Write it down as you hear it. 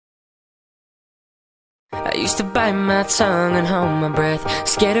I used to bite my tongue and hold my breath,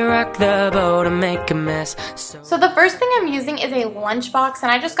 scared to rock the boat and make a mess. So the first thing I'm using is a lunchbox, and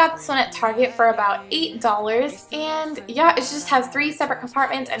I just got this one at Target for about $8. And yeah, it just has 3 separate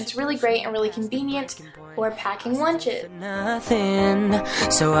compartments, and it's really great and really convenient for packing lunches.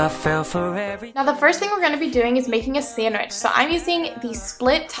 So I fell for every... Now the first thing we're going to be doing is making a sandwich. So I'm using the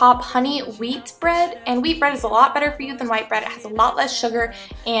split top honey wheat bread, and wheat bread is a lot better for you than white bread. It has a lot less sugar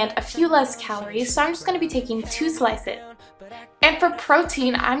and a few less calories. So I'm just going to be taking 2 slices. And for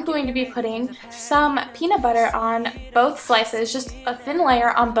protein, I'm going to be putting some peanut butter on both slices, just a thin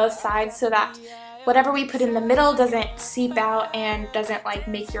layer on both sides so that whatever we put in the middle doesn't seep out and doesn't like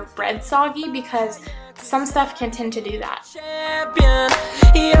make your bread soggy, because some stuff can tend to do that. Champion,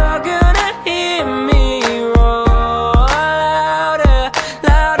 you're gonna hear me roar louder,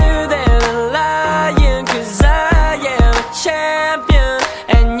 louder than a lion, 'cause I am a champion,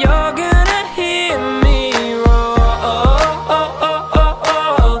 and you're gonna hear me roar.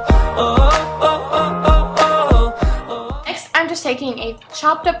 Next, I'm just taking a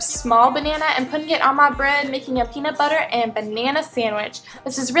chopped up small banana and putting it on my bread, making a peanut butter and banana sandwich.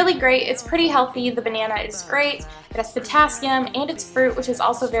 This is really great. It's pretty healthy. The banana is great. It has potassium and it's fruit, which is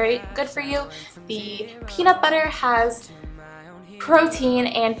also very good for you. The peanut butter has protein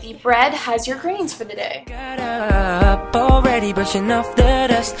and the bread has your grains for the day. Got up already, brushing off the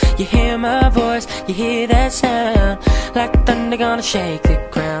dust. You hear my voice, you hear that sound, like thunder gonna shake the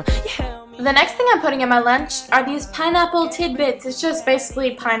ground. The next thing I'm putting in my lunch are these pineapple tidbits. It's just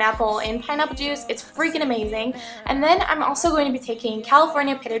basically pineapple and pineapple juice. It's freaking amazing. And then I'm also going to be taking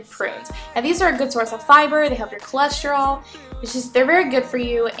California pitted prunes. Now these are a good source of fiber. They help your cholesterol. It's just, they're very good for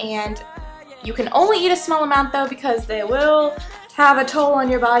you, and you can only eat a small amount though, because they will have a toll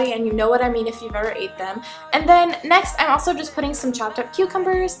on your body, and you know what I mean if you've ever ate them. And then next, I'm also just putting some chopped up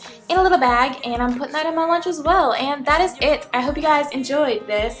cucumbers in a little bag, and I'm putting that in my lunch as well. And that is it. I hope you guys enjoyed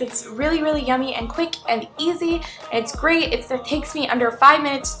this. It's really, really yummy and quick and easy. And it's great. It takes me under 5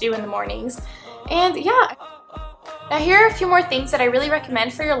 minutes to do in the mornings. And yeah. Now here are a few more things that I really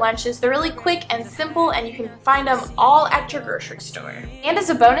recommend for your lunches. They're really quick and simple, and you can find them all at your grocery store. And as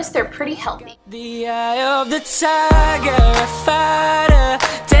a bonus, they're pretty healthy. The eye of the tiger, a fighter,